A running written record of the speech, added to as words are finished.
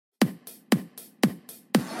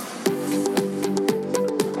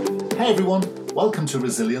Hey everyone, welcome to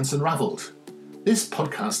Resilience Unravelled. This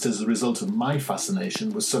podcast is a result of my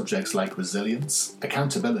fascination with subjects like resilience,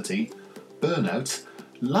 accountability, burnout,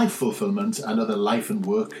 life fulfillment and other life and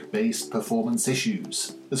work-based performance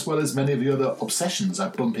issues, as well as many of the other obsessions I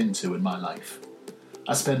bump into in my life.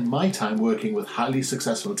 I spend my time working with highly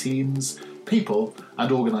successful teams, people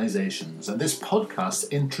and organisations, and this podcast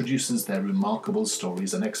introduces their remarkable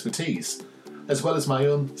stories and expertise, as well as my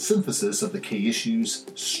own synthesis of the key issues,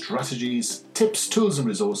 strategies, tips, tools and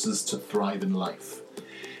resources to thrive in life.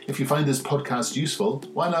 If you find this podcast useful,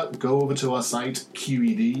 why not go over to our site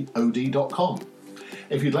qedod.com.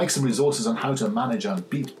 If you'd like some resources on how to manage and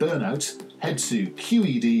beat burnout, head to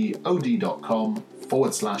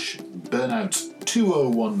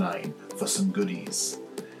qedod.com/burnout2019 for some goodies.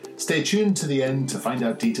 Stay tuned to the end to find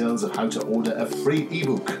out details of how to order a free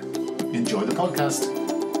ebook. Enjoy the podcast.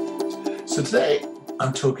 So today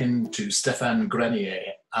I'm talking to Stéphane Grenier,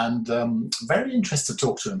 and very interested to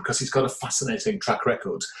talk to him because he's got a fascinating track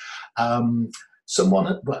record. Why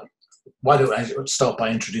don't I start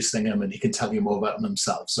by introducing him and he can tell you more about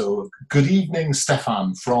himself. So good evening,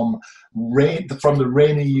 Stéphane, from the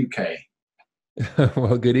rainy UK.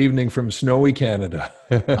 Well, good evening from snowy Canada.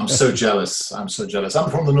 I'm so jealous. I'm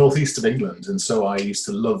from the northeast of England, and so I used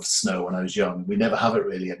to love snow when I was young. We never have it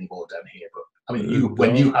really anymore down here, but I mean,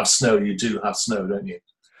 when you have snow, you do have snow, don't you?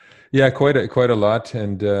 Yeah, quite a lot.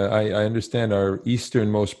 And I understand our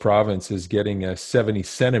easternmost province is getting 70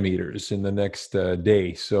 centimeters in the next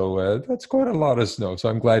day. So that's quite a lot of snow. So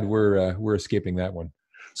I'm glad we're escaping that one.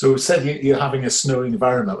 So said you're having a snowing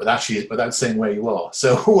environment without saying where you are.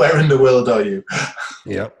 So where in the world are you?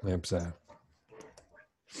 Yeah,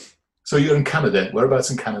 So you're in Canada.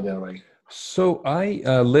 Whereabouts in Canada are you? So I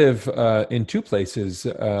live in two places.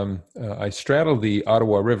 I straddle the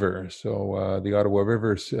Ottawa River. So the Ottawa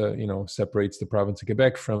River, separates the province of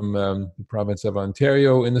Quebec from the province of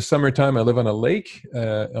Ontario. In the summertime, I live on a lake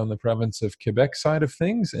on the province of Quebec side of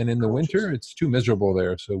things. And in the winter, it's too miserable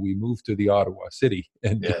there. So we moved to the Ottawa city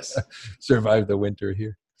and survive the winter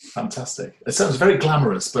here. Fantastic. It sounds very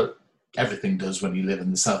glamorous, but everything does when you live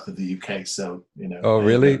in the south of the UK. So, Oh,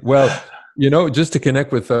 really? Well, just to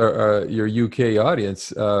connect with your UK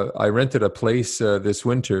audience, I rented a place this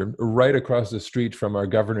winter right across the street from our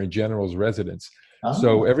Governor General's residence. Oh.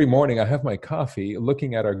 So every morning I have my coffee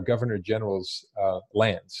looking at our Governor General's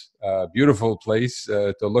lands. Beautiful place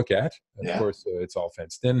to look at. Of course, it's all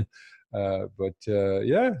fenced in. So...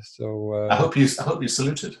 I hope you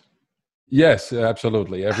saluted. Yes,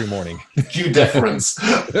 absolutely. Every morning. Due deference.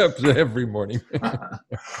 Every morning.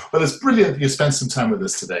 Well, it's brilliant you spent some time with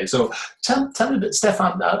us today. So tell me a bit,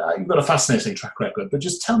 Stéphane, you've got a fascinating track record, but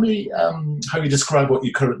just tell me how you describe what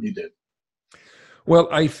you currently do. Well,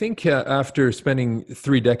 I think after spending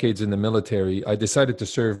 3 decades in the military, I decided to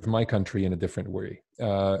serve my country in a different way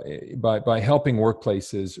by helping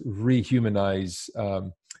workplaces rehumanize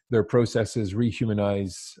their processes,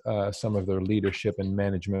 rehumanize some of their leadership and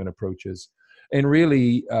management approaches, and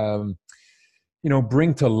really,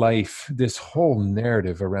 bring to life this whole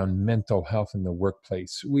narrative around mental health in the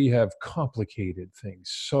workplace. We have complicated things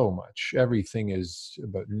so much. Everything is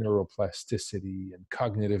about neuroplasticity and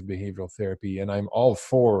cognitive behavioral therapy, and I'm all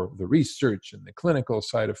for the research and the clinical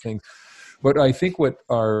side of things. But I think what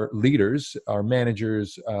our leaders, our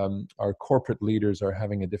managers, our corporate leaders are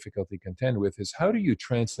having a difficulty contend with is how do you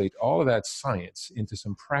translate all of that science into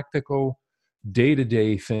some practical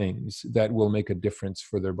day-to-day things that will make a difference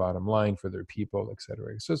for their bottom line, for their people, et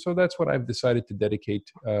cetera. So that's what I've decided to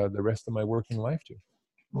dedicate the rest of my working life to.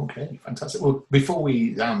 Okay, fantastic. Well, before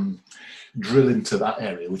we drill into that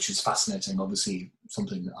area, which is fascinating, obviously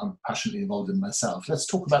something that I'm passionately involved in myself, let's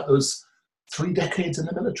talk about those 3 decades in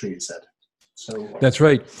the military, you said. So that's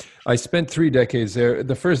right. I spent 3 decades there.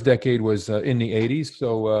 The first decade was in the 80s.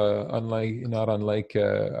 So not unlike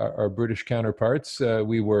our British counterparts,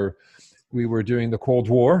 we were during the Cold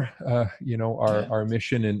War. Our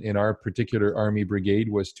mission in our particular army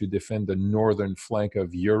brigade was to defend the northern flank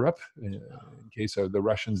of Europe in case the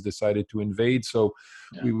Russians decided to invade. So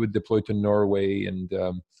we would deploy to Norway and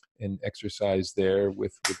exercise there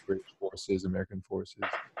with British forces, American forces.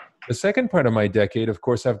 The second part of my decade, of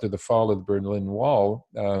course, after the fall of the Berlin Wall,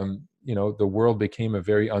 the world became a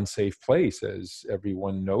very unsafe place, as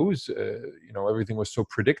everyone knows. Everything was so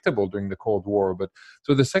predictable during the Cold War. But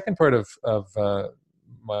so the second part of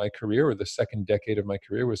my career, or the second decade of my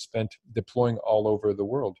career, was spent deploying all over the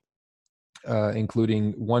world,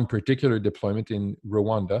 including one particular deployment in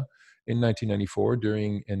Rwanda in 1994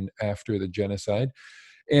 during and after the genocide.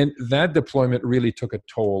 And that deployment really took a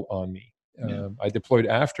toll on me. I deployed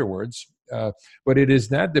afterwards, but it is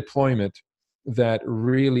that deployment that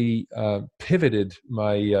really pivoted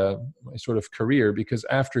my sort of career, because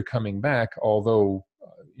after coming back, although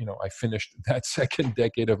I finished that second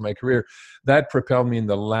decade of my career, that propelled me in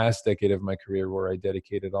the last decade of my career, where I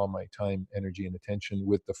dedicated all my time, energy, and attention,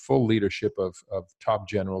 with the full leadership of top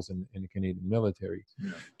generals in the Canadian military,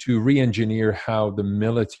 to re-engineer how the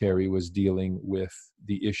military was dealing with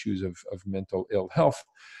the issues of mental ill health.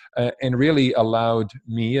 And really allowed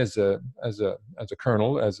me as a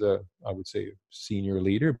colonel, I would say senior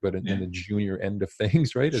leader, but in the junior end of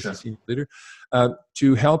things, right? As a senior leader,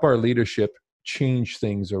 to help our leadership change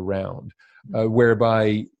things around,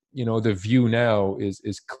 whereby the view now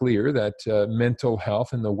is clear that mental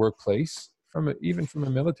health in the workplace, even from a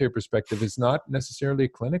military perspective, is not necessarily a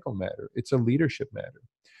clinical matter; it's a leadership matter.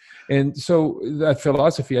 And so that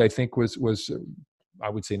philosophy, I think, was I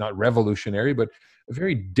would say not revolutionary, but a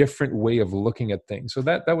very different way of looking at things. So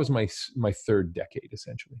that was my third decade,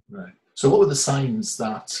 essentially. Right. So what were the signs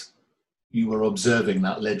that you were observing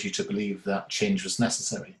that led you to believe that change was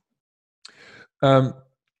necessary?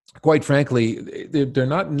 Quite frankly, they're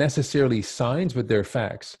not necessarily signs, but they're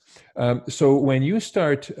facts. So when you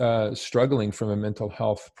start struggling from a mental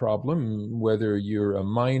health problem, whether you're a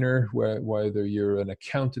minor, whether you're an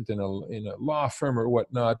accountant in a law firm or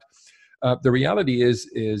whatnot, the reality is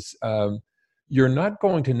you're not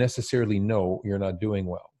going to necessarily know you're not doing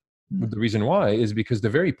well. The reason why is because the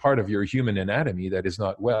very part of your human anatomy that is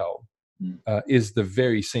not well is the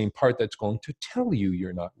very same part that's going to tell you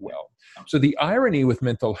you're not well. So the irony with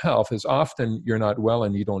mental health is often you're not well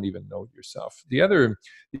and you don't even know it yourself. The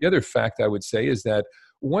other fact I would say is that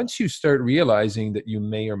once you start realizing that you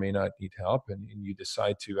may or may not need help, and you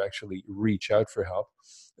decide to actually reach out for help,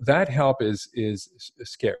 that help is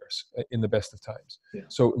scarce in the best of times. Yeah.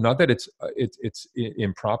 So not that it's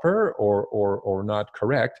improper or not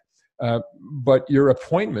correct, but your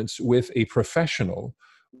appointments with a professional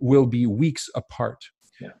will be weeks apart.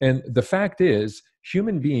 Yeah. And the fact is,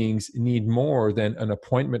 human beings need more than an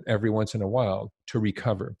appointment every once in a while to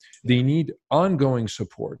recover. Yeah. They need ongoing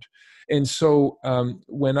support. And so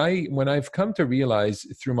when I've come to realize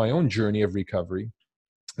through my own journey of recovery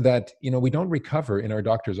that, we don't recover in our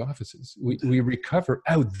doctor's offices. We recover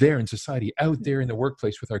out there in society, out there in the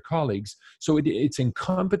workplace with our colleagues. So it's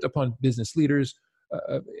incumbent upon business leaders,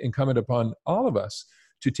 incumbent upon all of us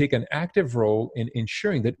to take an active role in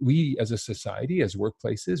ensuring that we as a society, as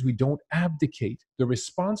workplaces, we don't abdicate the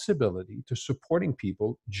responsibility to supporting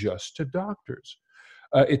people just to doctors.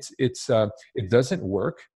 It doesn't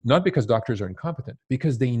work, not because doctors are incompetent,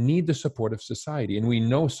 because they need the support of society. And we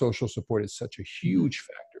know social support is such a huge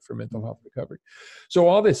factor for mental health recovery. So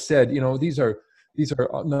all this said, these are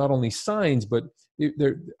not only signs, but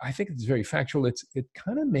I think it's very factual. It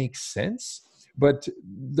kind of makes sense. But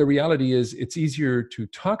the reality is it's easier to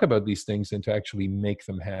talk about these things than to actually make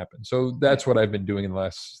them happen. So that's what I've been doing in the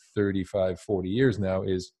last 35, 40 years now,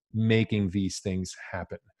 is making these things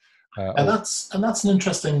happen. And that's an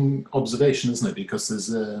interesting observation, isn't it? Because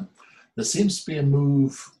there seems to be a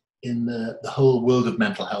move in the whole world of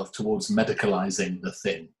mental health towards medicalizing the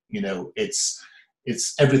thing.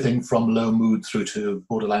 It's everything from low mood through to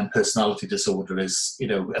borderline personality disorder is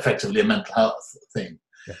effectively a mental health thing.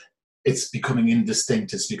 Yeah. It's becoming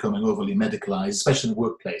indistinct. It's becoming overly medicalized, especially in the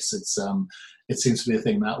workplace. It seems to be a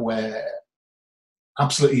thing that where,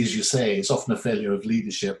 absolutely as you say, it's often a failure of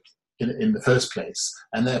leadership in the first place,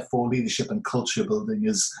 and therefore leadership and culture building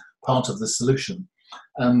is part of the solution.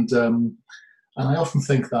 And I often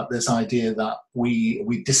think that this idea that we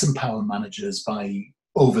disempower managers by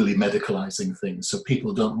overly medicalizing things, so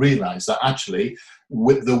people don't realize that actually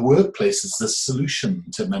with the workplace is the solution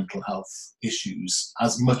to mental health issues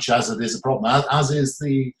as much as it is a problem, as is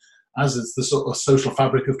the sort of social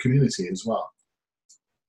fabric of community as well.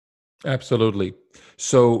 Absolutely.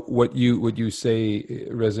 So what you say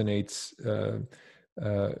resonates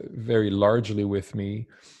very largely with me,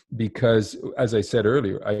 because, as I said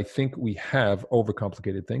earlier, I think we have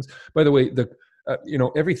overcomplicated things. By the way,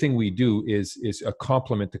 everything we do is a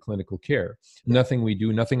complement to clinical care. Nothing we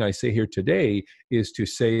do, nothing I say here today is to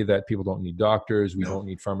say that people don't need doctors, we don't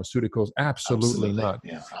need pharmaceuticals. Absolutely not.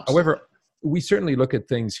 Yeah, absolutely. However, we certainly look at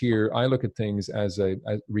things here. I look at things as a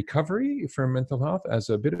recovery from mental health as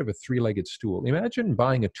a bit of a three-legged stool. Imagine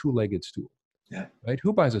buying a two-legged stool. Yeah. Right?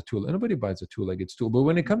 Who buys a tool? Nobody buys a two-legged stool. But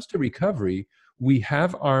when it comes to recovery, we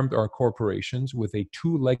have armed our corporations with a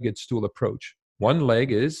two-legged stool approach. One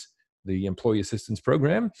leg is the employee assistance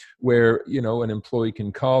program, where an employee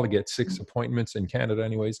can call to get 6 appointments in Canada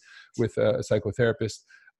anyways with a psychotherapist.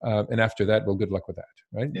 And after that, well, good luck with that,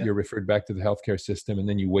 right? Yeah. You're referred back to the healthcare system, and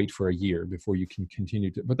then you wait for a year before you can continue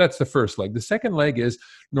to. But that's the first leg. The second leg is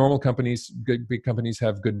normal companies, big companies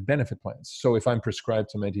have good benefit plans. So if I'm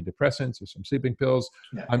prescribed some antidepressants or some sleeping pills,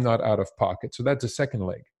 I'm not out of pocket. So that's the second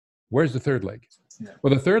leg. Where's the third leg?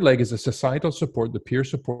 Well, the third leg is the societal support, the peer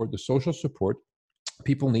support, the social support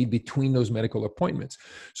people need between those medical appointments.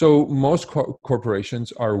 So most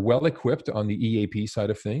corporations are well equipped on the EAP side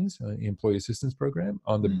of things, Employee Assistance Program,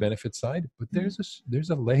 on the benefit side, but there's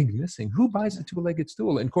a leg missing. Who buys a two-legged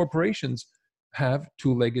stool? And corporations have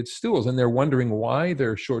two-legged stools, and they're wondering why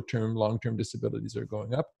their short-term, long-term disabilities are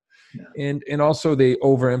going up. And also they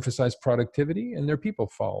overemphasize productivity, and their people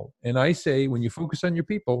follow. And I say, when you focus on your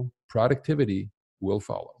people, productivity will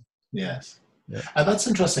follow. Yes. Yeah. And that's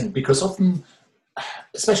interesting, because often,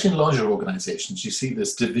 especially in larger organizations, you see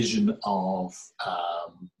this division of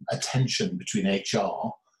attention between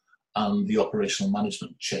HR and the operational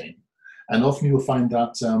management chain. And often you'll find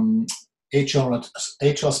that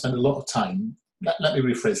HR spend a lot of time, let me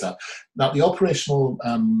rephrase that, that the operational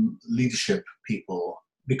leadership people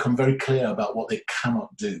become very clear about what they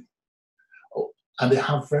cannot do. And they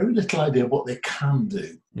have very little idea of what they can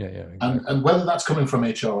do. Exactly. And whether that's coming from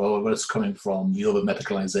HR or whether it's coming from the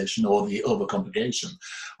over-medicalization or the over-complication,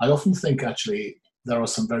 I often think actually there are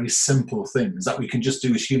some very simple things that we can just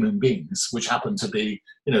do as human beings, which happen to be,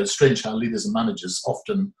 strange how leaders and managers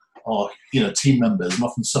often are, team members and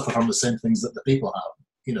often suffer from the same things that the people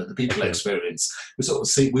have, the people experience. We sort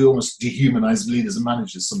of we almost dehumanize leaders and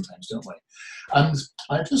managers sometimes, don't we? And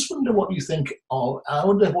I just wonder what you think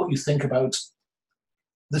about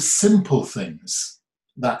the simple things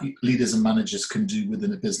that leaders and managers can do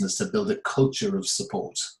within a business to build a culture of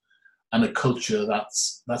support and a culture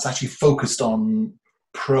that's actually focused on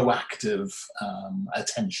proactive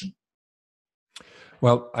attention.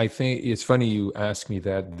 Well, I think it's funny you asked me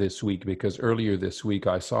that this week, because earlier this week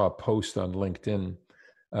I saw a post on LinkedIn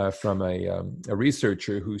from a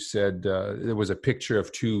researcher who said there was a picture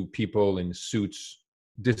of two people in suits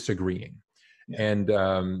disagreeing. And,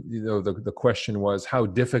 the question was, how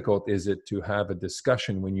difficult is it to have a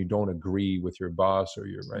discussion when you don't agree with your boss or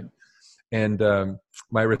your right? And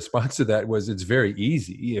my response to that was, it's very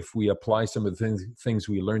easy if we apply some of the things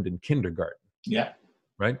we learned in kindergarten. Yeah.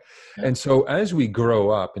 Right. Yeah. And so as we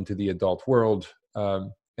grow up into the adult world,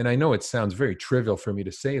 and I know it sounds very trivial for me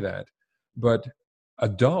to say that, but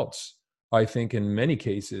adults, I think in many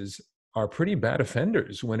cases, are pretty bad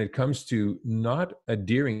offenders when it comes to not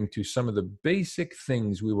adhering to some of the basic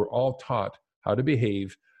things we were all taught how to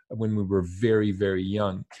behave when we were very, very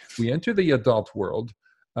young. We enter the adult world,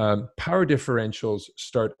 power differentials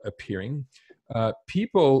start appearing.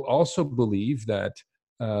 People also believe that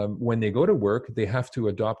when they go to work, they have to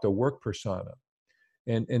adopt a work persona.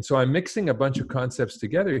 And so I'm mixing a bunch of concepts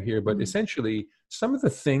together here, but essentially some of the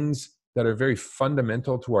things that are very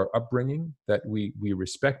fundamental to our upbringing that we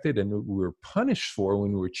respected and we were punished for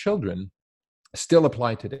when we were children still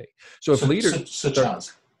apply today. So if leaders... Such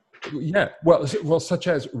as? Yeah, well, such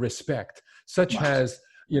as respect, such as,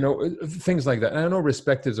 things like that. And I know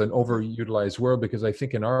respect is an overutilized word, because I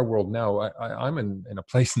think in our world now, I'm in a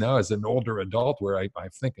place now as an older adult where I'm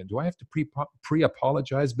thinking, do I have to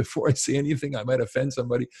pre-apologize before I say anything? I might offend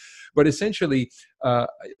somebody. But essentially,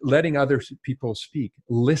 letting other people speak,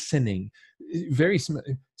 listening,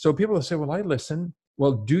 so people will say, well, I listen.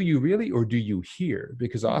 Well, do you really, or do you hear?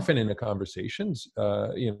 Because often in the conversations,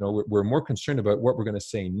 we're more concerned about what we're going to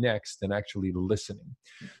say next than actually listening.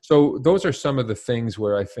 So those are some of the things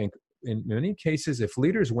where I think in many cases, if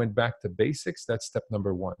leaders went back to basics, that's step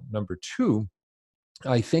number one. Number two,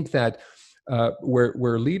 I think that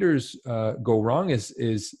where leaders go wrong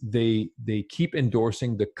is they keep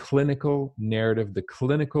endorsing the clinical narrative, the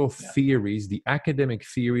clinical theories, the academic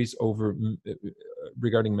theories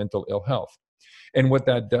regarding mental ill health. And what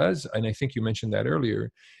that does, and I think you mentioned that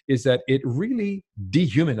earlier, is that it really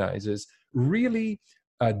dehumanizes, really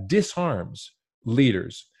disarms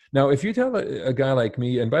leaders. Now, if you tell a guy like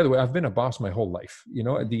me, and by the way, I've been a boss my whole life.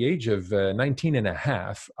 At the age of 19 and a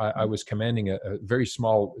half, I was commanding a very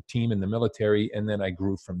small team in the military, and then I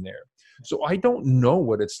grew from there. So I don't know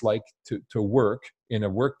what it's like to work in a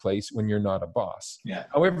workplace when you're not a boss. Yeah.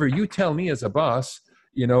 However, you tell me as a boss,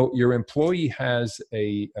 your employee has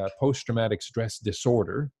a post-traumatic stress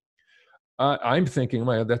disorder. I'm thinking,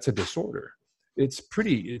 well, that's a disorder. It's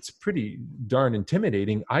pretty darn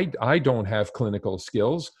intimidating. I don't have clinical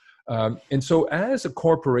skills. And so as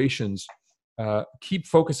corporations keep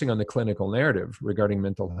focusing on the clinical narrative regarding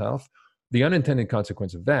mental health, the unintended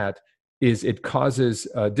consequence of that is it causes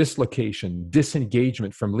dislocation,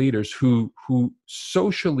 disengagement from leaders who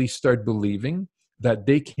socially start believing that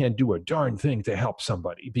they can't do a darn thing to help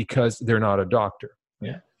somebody because they're not a doctor.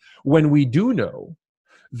 Yeah. When we do know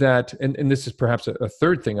that, and this is perhaps a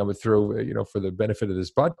third thing I would throw, for the benefit of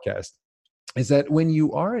this podcast, is that when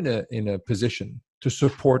you are in a position to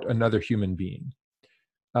support another human being,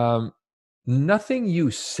 nothing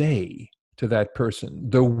you say to that person,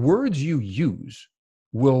 the words you use,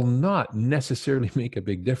 will not necessarily make a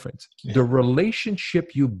big difference. Yeah. The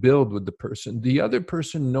relationship you build with the person, the other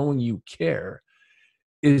person knowing you care,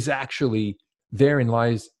 is actually, therein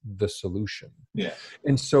lies the solution. Yeah.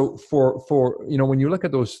 And so for when you look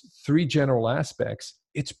at those three general aspects,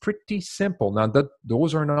 it's pretty simple. Now,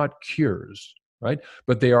 those are not cures, right?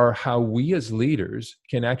 But they are how we as leaders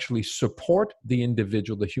can actually support the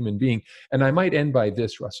individual, the human being. And I might end by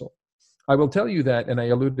this, Russell. I will tell you that, and I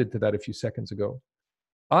alluded to that a few seconds ago,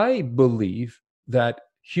 I believe that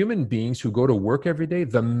human beings who go to work every day,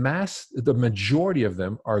 the majority of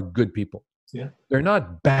them are good people. Yeah. They're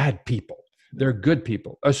not bad people. They're good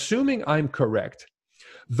people. Assuming I'm correct,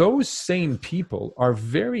 those same people are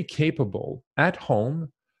very capable at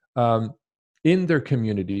home, in their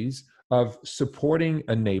communities, of supporting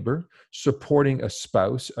a neighbor, supporting a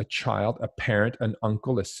spouse, a child, a parent, an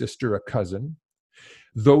uncle, a sister, a cousin.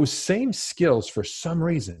 Those same skills, for some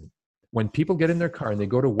reason, when people get in their car and they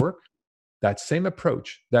go to work, that same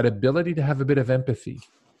approach, that ability to have a bit of empathy,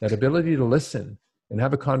 that ability to listen and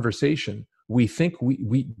have a conversation, we think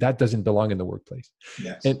that doesn't belong in the workplace.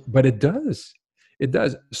 Yes. But it does. It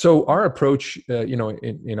does. So our approach,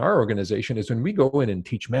 in our organization, is when we go in and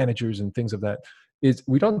teach managers and things of that, is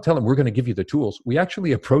we don't tell them we're going to give you the tools. We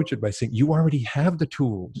actually approach it by saying, you already have the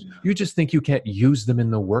tools. Yeah. You just think you can't use them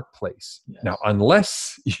in the workplace. Yes. Now,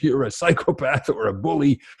 unless you're a psychopath or a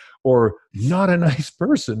bully or not a nice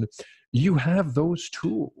person, you have those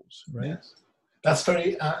tools, right? Yes. That's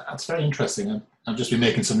very interesting. I've just been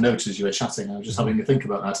making some notes as you were chatting. I was just having to think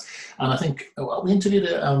about that. And I think we interviewed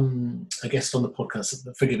a guest on the podcast.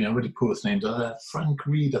 Forgive me, I'm really poor with names. Frank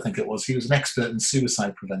Reed, I think it was. He was an expert in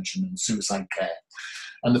suicide prevention and suicide care.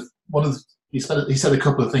 And he said a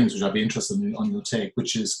couple of things which I'd be interested in on your take,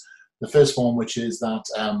 which is the first one, which is that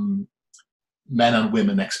men and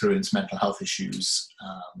women experience mental health issues.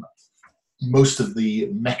 Most of the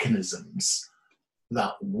mechanisms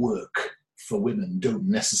that work for women don't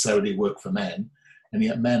necessarily work for men, and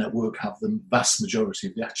yet men at work have the vast majority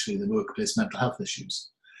of the workplace mental health issues.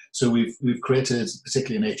 So we've created,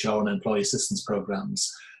 particularly in HR and employee assistance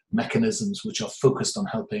programs, mechanisms which are focused on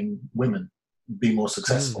helping women be more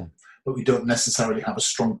successful, but we don't necessarily have a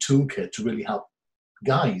strong toolkit to really help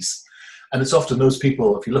guys. And it's often those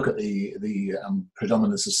people, if you look at the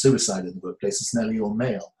predominance of suicide in the workplace, it's nearly all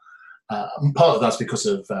male. And part of that's because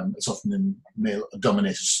of it's often in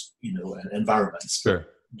male-dominated, environments. Sure.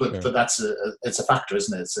 But that's it's a factor,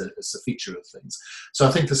 isn't it? It's a feature of things. So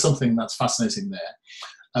I think there's something that's fascinating there.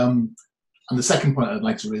 And the second point I'd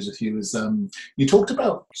like to raise with you is you talked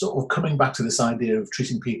about sort of coming back to this idea of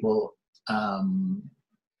treating people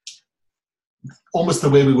almost the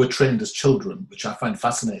way we were trained as children, which I find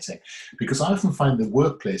fascinating, because I often find the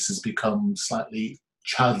workplace has become slightly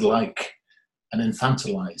childlike and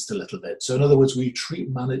infantilized a little bit. So in other words, we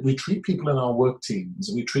treat people in our work teams,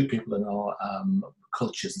 we treat people in our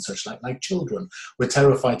cultures and such like children. We're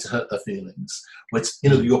terrified to hurt their feelings. Which,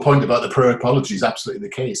 your point about the prayer apology is absolutely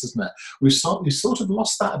the case, isn't it? We've sort of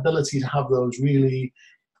lost that ability to have those really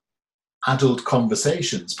adult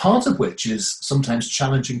conversations, part of which is sometimes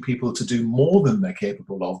challenging people to do more than they're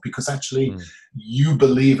capable of, because actually you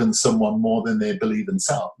believe in someone more than they believe in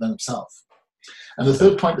themselves. And the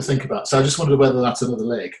third point to think about, so I just wondered whether that's another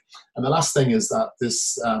leg. And the last thing is that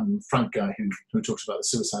this Frank guy who talks about the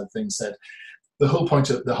suicide thing said, the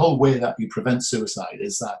whole way that you prevent suicide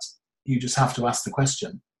is that you just have to ask the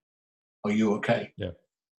question, are you okay?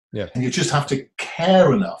 Yeah. And you just have to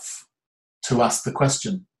care enough to ask the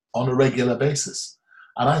question on a regular basis.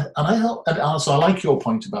 And also I like your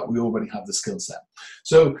point about we already have the skill set.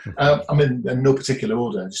 So I'm in no particular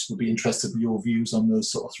order. I just would be interested in your views on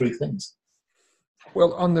those sort of three things.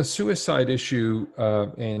 Well, on the suicide issue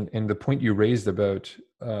and the point you raised about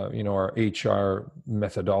our HR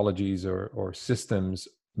methodologies or systems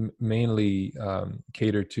mainly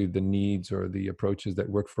cater to the needs or the approaches that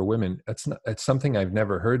work for women. It's something I've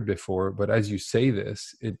never heard before, but as you say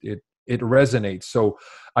this, it resonates. So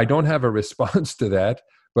I don't have a response to that,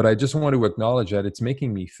 but I just want to acknowledge that it's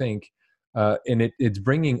making me think, and it's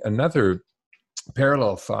bringing another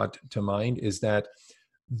parallel thought to mind, is that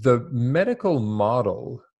the medical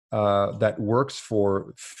model that works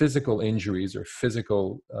for physical injuries or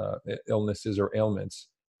physical illnesses or ailments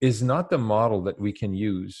is not the model that we can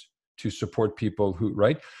use to support people who,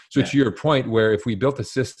 right? So to your point, where if we built a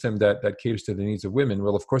system that caters to the needs of women,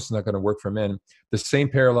 well, of course, it's not going to work for men. The same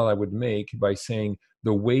parallel I would make by saying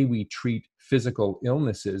the way we treat physical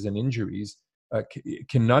illnesses and injuries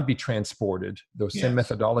cannot be transported. Those same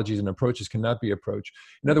methodologies and approaches cannot be approached.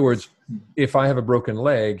 In other words, if I have a broken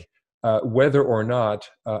leg, whether or not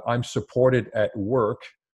I'm supported at work,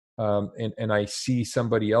 and I see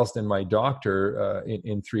somebody else than my doctor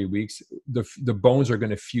in 3 weeks, the bones are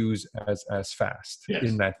going to fuse as fast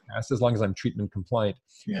in that fast, as long as I'm treatment compliant.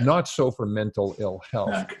 Not so for mental ill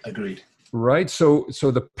health. Agreed. Right. So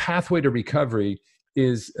the pathway to recovery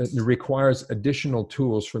requires additional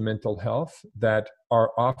tools for mental health that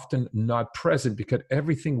are often not present, because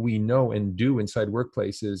everything we know and do inside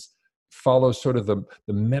workplaces follows sort of the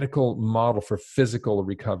medical model for physical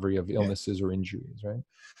recovery of illnesses or injuries, right?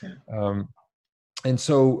 And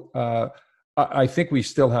so I think we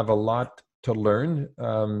still have a lot to learn,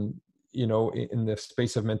 in the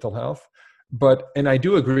space of mental health. And I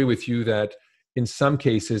do agree with you that in some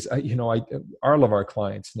cases, all of our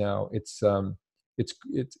clients now, it's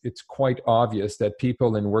quite obvious that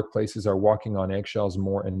people in workplaces are walking on eggshells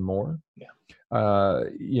more and more.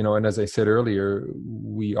 And as I said earlier,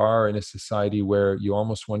 we are in a society where you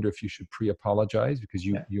almost wonder if you should pre-apologize, because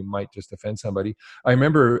you might just offend somebody. I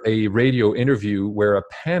remember a radio interview where a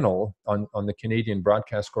panel on the Canadian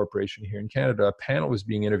Broadcast Corporation here in Canada, a panel was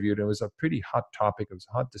being interviewed, and it was a pretty hot topic. It was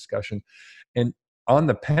a hot discussion. And on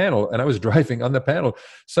the panel, and I was driving on the panel,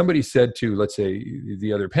 somebody said to, let's say,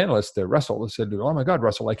 the other panelist, Russell, said, "Oh my God,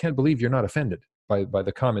 Russell, I can't believe you're not offended by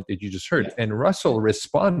the comment that you just heard." And Russell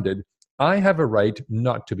responded, "I have a right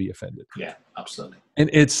not to be offended." Yeah, absolutely.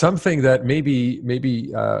 And it's something that maybe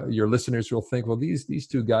your listeners will think, well, these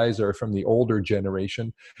two guys are from the older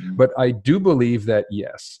generation. But I do believe that,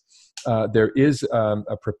 yes, there is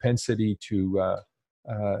a propensity to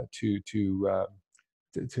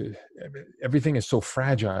everything is so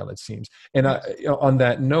fragile, it seems. And on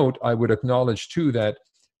that note, I would acknowledge too that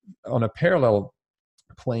on a parallel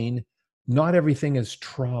plane, not everything is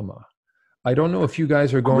trauma. I don't know if you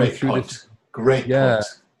guys are going through this. Great point.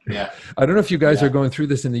 Yeah. I don't know if you guys are going through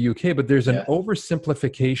this in the UK, but there's an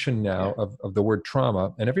oversimplification now of the word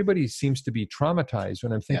trauma, and everybody seems to be traumatized.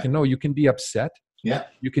 When I'm thinking, no, you can be upset. Yeah.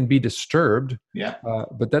 You can be disturbed. Yeah.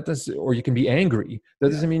 But that doesn't, or you can be angry. That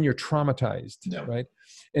doesn't mean you're traumatized. No. Right.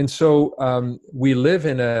 And so we live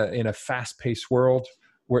in a fast-paced world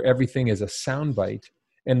where everything is a soundbite.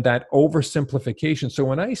 And that oversimplification. So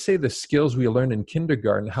when I say the skills we learn in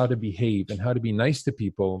kindergarten, how to behave and how to be nice to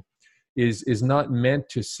people, is not meant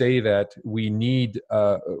to say that we need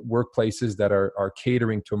workplaces that are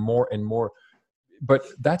catering to more and more. But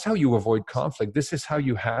that's how you avoid conflict. This is how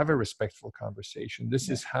you have a respectful conversation. This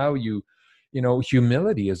is how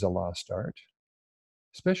humility is a lost art,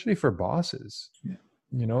 especially for bosses.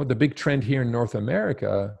 Yeah. The big trend here in North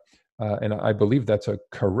America, and I believe that's a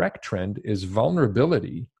correct trend, is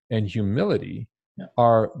vulnerability and humility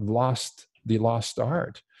are the lost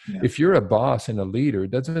art. Yeah. If you're a boss and a leader,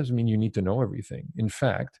 that doesn't mean you need to know everything. In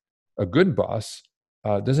fact, a good boss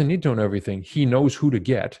doesn't need to know everything. He knows who to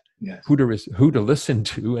get, who to listen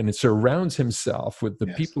to, and it surrounds himself with the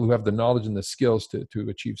people who have the knowledge and the skills to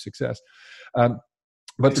achieve success.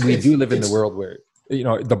 But we do live in the world where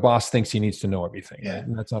the boss thinks he needs to know everything. Yeah. Right?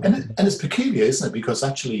 And that's not. And it's peculiar, isn't it? Because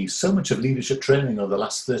actually, so much of leadership training over the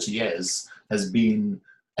last 30 years has been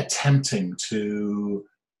attempting to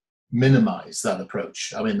minimize that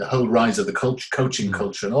approach. I mean, the whole rise of the coaching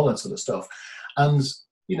culture and all that sort of stuff. And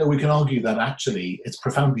we can argue that actually it's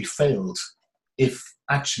profoundly failed if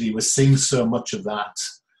actually we're seeing so much of that.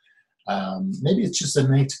 Maybe it's just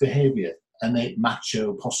innate behavior, innate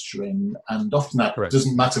macho posturing, and often that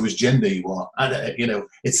doesn't matter which gender you are. And,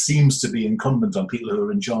 it seems to be incumbent on people who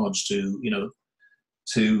are in charge to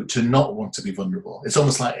not want to be vulnerable. It's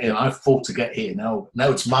almost like, I've fought to get here. Now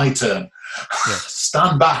it's my turn. Yeah.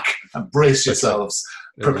 Stand back and brace yourselves.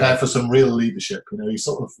 Prepare for some real leadership. You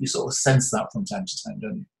sort of sense that from time to time,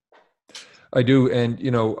 don't you? I do. And,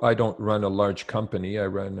 I don't run a large company. I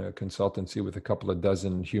run a consultancy with a couple of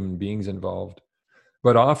dozen human beings involved.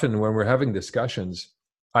 But often when we're having discussions,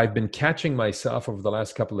 I've been catching myself over the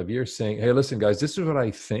last couple of years saying, hey, listen, guys, this is what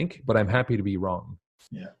I think, but I'm happy to be wrong.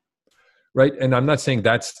 Yeah. Right. And I'm not saying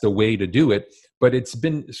that's the way to do it, but it's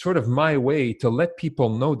been sort of my way to let people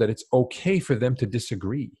know that it's okay for them to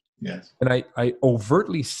disagree. Yes. And I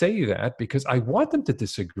overtly say that because I want them to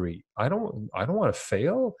disagree. I don't want to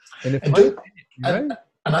fail. And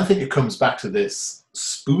I think it comes back to this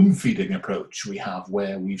spoon-feeding approach we have,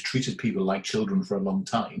 where we've treated people like children for a long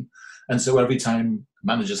time. And so every time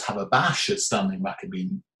managers have a bash at standing back and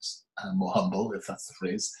being and more humble, if that's the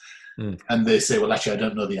phrase. Mm. And they say, well, actually, I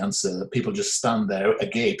don't know the answer. People just stand there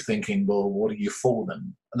agape thinking, well, what are you for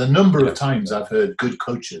then? And the number of times I've heard good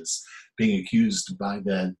coaches being accused by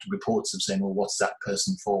their reports of saying, well, what's that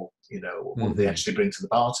person for? What do they actually bring to the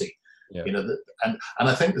party? Yeah. And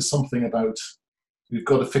I think there's something about, you've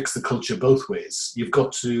got to fix the culture both ways. You've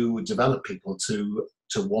got to develop people to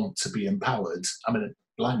want to be empowered. I mean,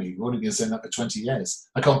 blimey, you've only been saying that for 20 years.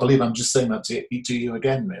 I can't believe I'm just saying that to you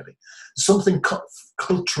again, really. Something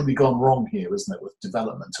culturally gone wrong here, isn't it, with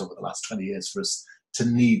development over the last 20 years for us to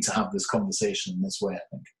need to have this conversation in this way, I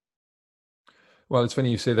think. Well, it's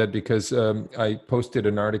funny you say that, because I posted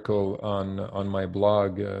an article on my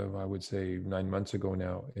blog, I would say 9 months ago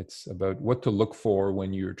now. It's about what to look for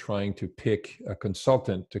when you're trying to pick a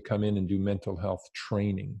consultant to come in and do mental health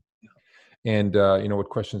training. And what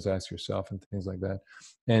questions to ask yourself and things like that.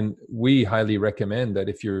 And we highly recommend that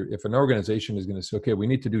if an organization is going to say, okay, we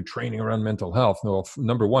need to do training around mental health. No,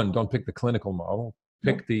 number one, don't pick the clinical model.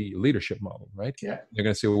 Pick the leadership model, right? Yeah. They're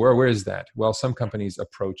going to say, well, where is that? Well, some companies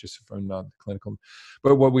approach us from non-clinical.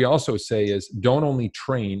 But what we also say is, don't only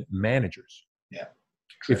train managers. Yeah.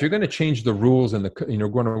 True. If you're going to change the rules and going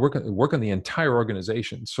to work on the entire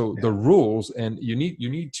organization, so the rules, and you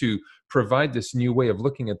need to provide this new way of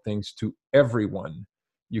looking at things to everyone.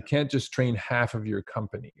 You can't just train half of your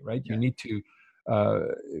company, right? You need to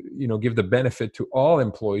give the benefit to all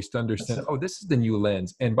employees to understand, this is the new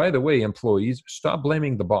lens. And by the way, employees, stop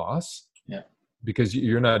blaming the boss because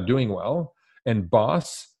you're not doing well. And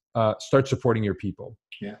boss, start supporting your people.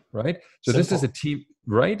 Yeah. Right. So Simple. This is a team,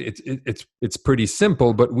 right? It's pretty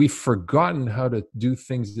simple, but we've forgotten how to do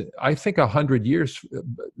things. I think 100 years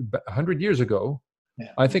ago,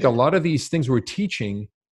 I think a lot of these things we're teaching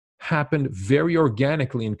happened very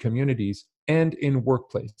organically in communities and in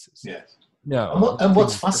workplaces. Yes. No. And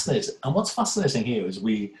what's fascinating here is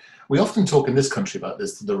we often talk in this country about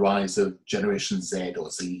the rise of Generation Z, or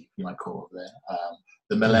Z, you might call it there,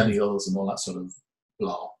 the millennials and all that sort of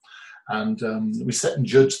blah. And we sit and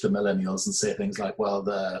judge the millennials and say things like, well,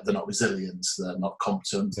 they're not resilient, they're not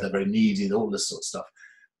competent, they're very needy, all this sort of stuff.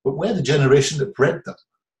 But we're the generation that bred them,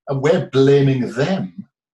 and we're blaming them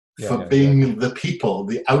for being the people,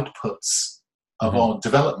 the outputs of our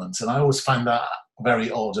development. And I always find that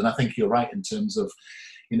very odd. And I think you're right in terms of,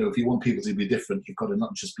 if you want people to be different, you've got to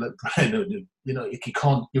not just you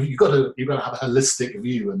can't. You've got to have a holistic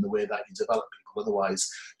view in the way that you develop people. Otherwise,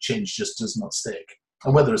 change just does not stick.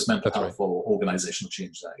 And whether it's mental health or organizational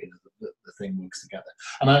change, that the thing works together.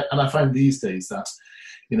 And I find these days that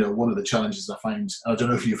one of the challenges I don't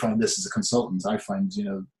know if you find this as a consultant. I find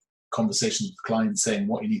conversations with clients saying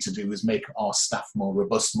what you need to do is make our staff more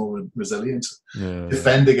robust, more resilient,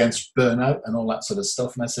 defend against burnout and all that sort of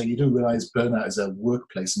stuff. And I say, you do realize burnout is a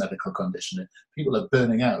workplace medical condition. If people are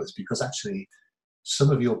burning out, it's because actually some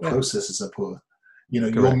of your processes are poor.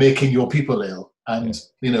 You're making your people ill. And,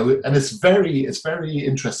 and it's very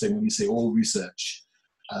interesting when you say all research,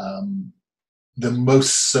 the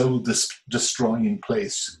most soul destroying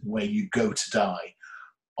place where you go to die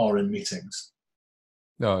are in meetings.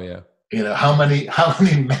 Oh yeah. How many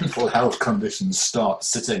mental health conditions start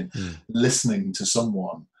sitting, listening to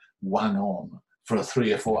someone wang on for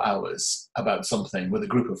 3 or 4 hours about something with a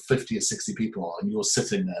group of 50 or 60 people, and you're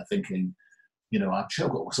sitting there thinking, I'm sure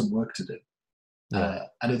I've got some work to do. Yeah.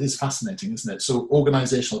 And it is fascinating, isn't it? So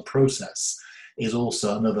organizational process is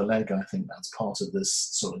also another leg, I think, that's part of this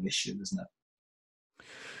sort of issue, isn't it?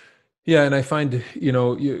 Yeah, and I find,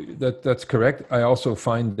 that's correct. I also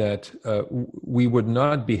find that we would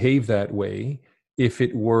not behave that way if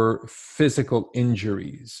it were physical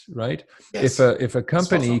injuries, right? Yes. If a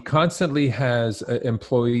company constantly has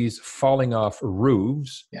employees falling off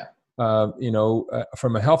roofs,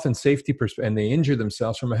 from a health and safety perspective, and they injure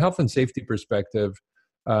themselves from a health and safety perspective,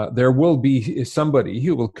 there will be somebody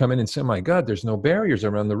who will come in and say, my God, there's no barriers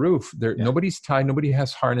around the roof. Nobody's tied, nobody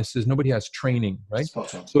has harnesses, nobody has training, right?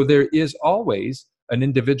 So there is always an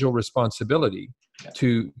individual responsibility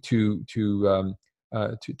to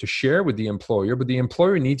share with the employer, but the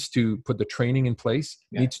employer needs to put the training in place,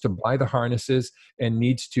 needs to buy the harnesses, and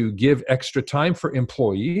needs to give extra time for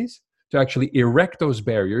employees to actually erect those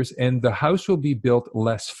barriers, and the house will be built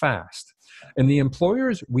less fast. And the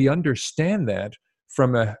employers, we understand that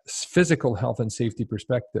from a physical health and safety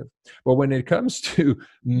perspective. But when it comes to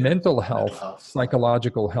mental health,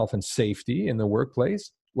 psychological health and safety in the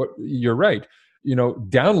workplace, you're right.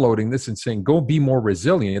 Downloading this and saying, go be more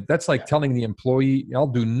resilient. That's like telling the employee, I'll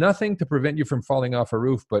do nothing to prevent you from falling off a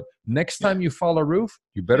roof, but next time you fall a roof,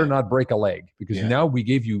 you better not break a leg, because now we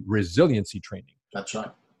gave you resiliency training. That's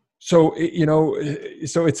right. So,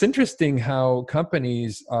 so it's interesting how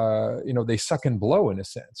companies, they suck and blow in a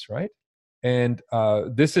sense, right? And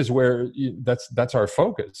this is where that's our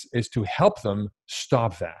focus, is to help them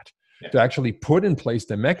stop that, to actually put in place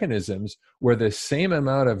the mechanisms where the same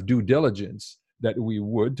amount of due diligence that we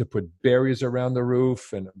would to put barriers around the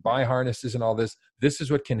roof and buy harnesses and all this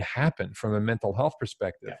is what can happen from a mental health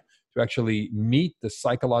perspective to actually meet the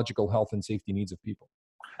psychological health and safety needs of people.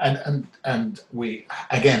 And we,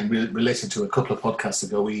 again, related to a couple of podcasts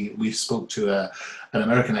ago, we spoke to an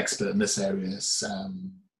American expert in this area,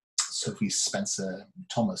 Sophie Spencer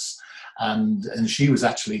Thomas, and she was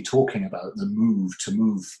actually talking about the move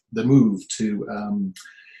to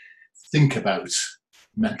think about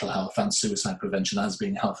mental health and suicide prevention as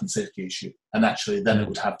being a health and safety issue, and actually then it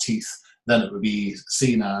would have teeth. Then it would be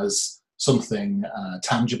seen as something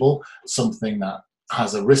tangible, something that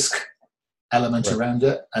has a risk element around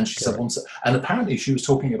it. And she said once, and apparently she was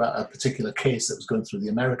talking about a particular case that was going through the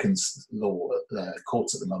American law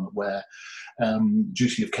courts at the moment, where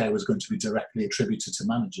duty of care was going to be directly attributed to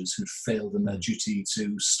managers who'd failed in their duty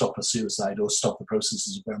to stop a suicide or stop the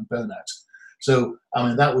processes of burnout. So, I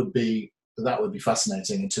mean, that would be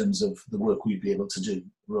fascinating in terms of the work we'd be able to do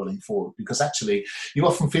rolling forward, because actually you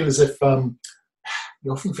often feel as if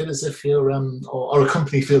you're or a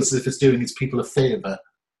company feels as if it's doing its people a favor,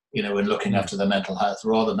 in looking after their mental health,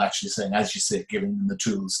 rather than actually saying, as you say, giving them the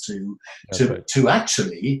tools to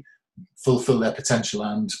actually fulfill their potential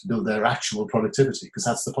and build their actual productivity, because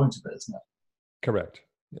that's the point of it, isn't it? Correct.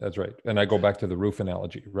 That's right. And I go back to the roof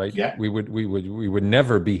analogy, right? Yeah. We would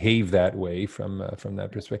never behave that way from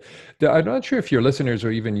that perspective. I'm not sure if your listeners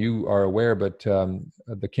or even you are aware, but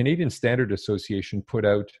the Canadian Standard Association put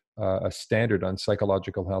out a standard on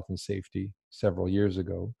psychological health and safety several years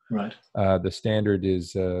ago. Right. The standard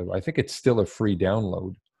is, I think it's still a free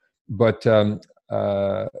download, but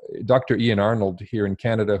Dr. Ian Arnold here in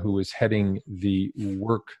Canada, who is heading the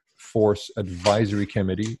Workforce Advisory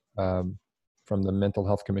Committee from the Mental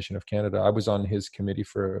Health Commission of Canada. I was on his committee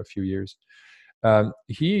for a few years.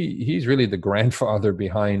 He's really the grandfather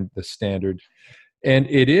behind the standard, and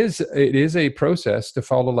it is a process to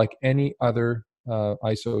follow like any other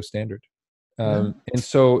ISO standard. And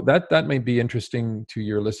so that may be interesting to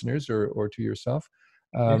your listeners or to yourself.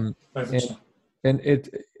 And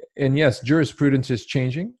yes, jurisprudence is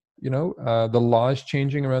changing. The law is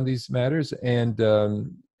changing around these matters, and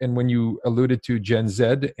when you alluded to Gen Z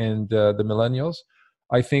and the millennials,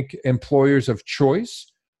 I think employers of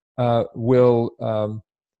choice will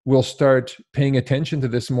start paying attention to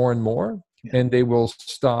this more and more, and they will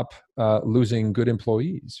stop losing good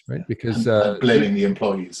employees, right? Because blaming the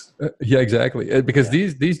employees. Yeah, exactly. Because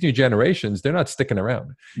these new generations, they're not sticking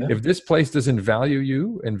around. No. If this place doesn't value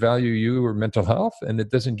you and value your mental health, and it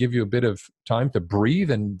doesn't give you a bit of time to breathe,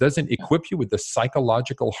 and doesn't equip you with the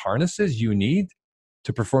psychological harnesses you need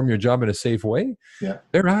to perform your job in a safe way,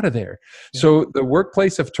 they're out of there. So the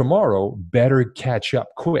workplace of tomorrow better catch up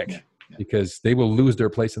quick, because they will lose their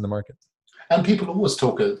place in the market. And people always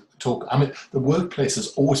talk. I mean, the workplace has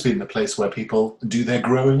always been the place where people do their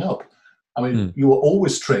growing up. I mean, you were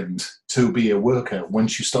always trained to be a worker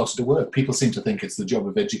once you started to work. People seem to think it's the job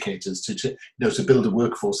of educators to build a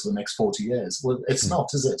workforce for the next 40 years. Well, it's not,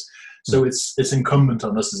 is it? So it's incumbent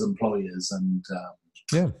on us as employers and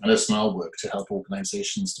us in our work to help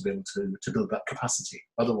organisations to be able to build that capacity.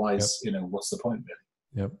 Otherwise, what's the point, really?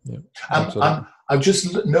 I've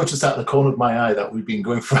just noticed out the corner of my eye that we've been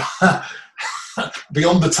going for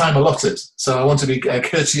beyond the time allotted. So I want to be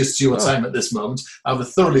courteous to your time at this moment. I've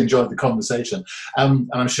thoroughly enjoyed the conversation. And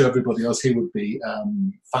I'm sure everybody else here would be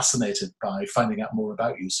fascinated by finding out more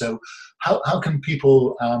about you. So how can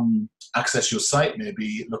people access your site,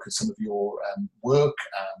 maybe look at some of your work,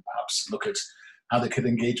 perhaps look at how they could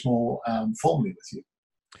engage more formally with you?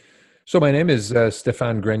 So my name is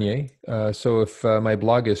Stéphane Grenier. So if my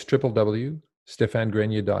blog is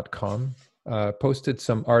www.stéphanegrenier.com. Posted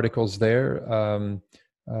some articles there.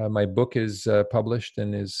 My book is published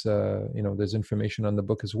and is, there's information on the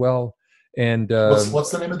book as well. And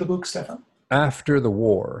what's the name of the book, Stéphane? After the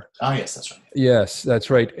War. Ah, yes, that's right. Yes, that's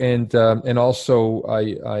right. And also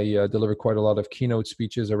I deliver quite a lot of keynote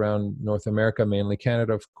speeches around North America, mainly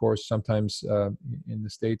Canada, of course, sometimes in the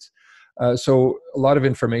States. So a lot of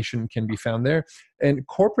information can be found there. And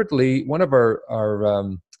corporately, one of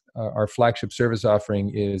our flagship service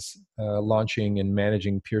offering is launching and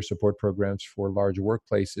managing peer support programs for large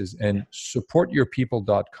workplaces, and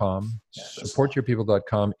supportyourpeople.com.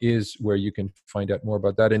 Supportyourpeople.com is where you can find out more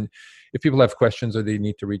about that. And if people have questions or they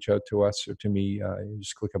need to reach out to us or to me, you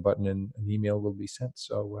just click a button and an email will be sent.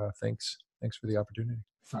 So thanks for the opportunity.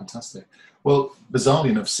 Fantastic. Well, bizarrely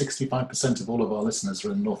enough, 65% of all of our listeners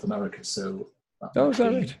are in North America, so is that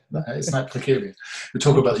right? It's not peculiar. We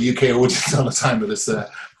talk about the UK audience all the time, but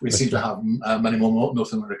we seem to have many more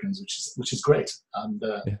North Americans, which is great. And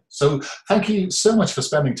so thank you so much for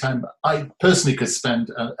spending time. I personally could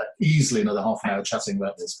spend easily another half an hour chatting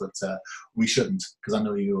about this, but we shouldn't, because I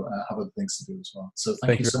know you have other things to do as well. So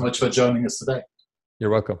thank you so much for joining us today. You're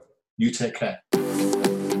welcome. You take care.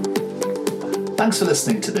 Thanks for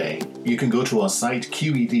listening today. You can go to our site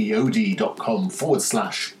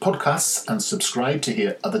qedod.com/podcasts and subscribe to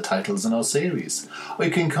hear other titles in our series. Or you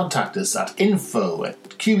can contact us at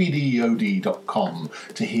info@qedod.com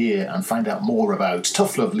to hear and find out more about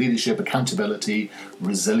tough love, leadership, accountability,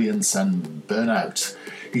 resilience and burnout.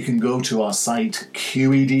 You can go to our site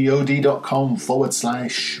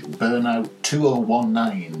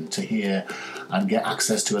qedod.com/burnout2019 to hear and get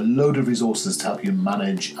access to a load of resources to help you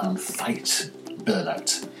manage and fight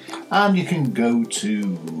burnout. And you can go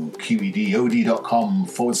to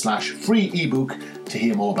qedod.com/free ebook to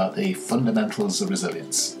hear more about the fundamentals of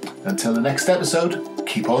resilience. Until the next episode,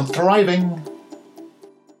 keep on thriving.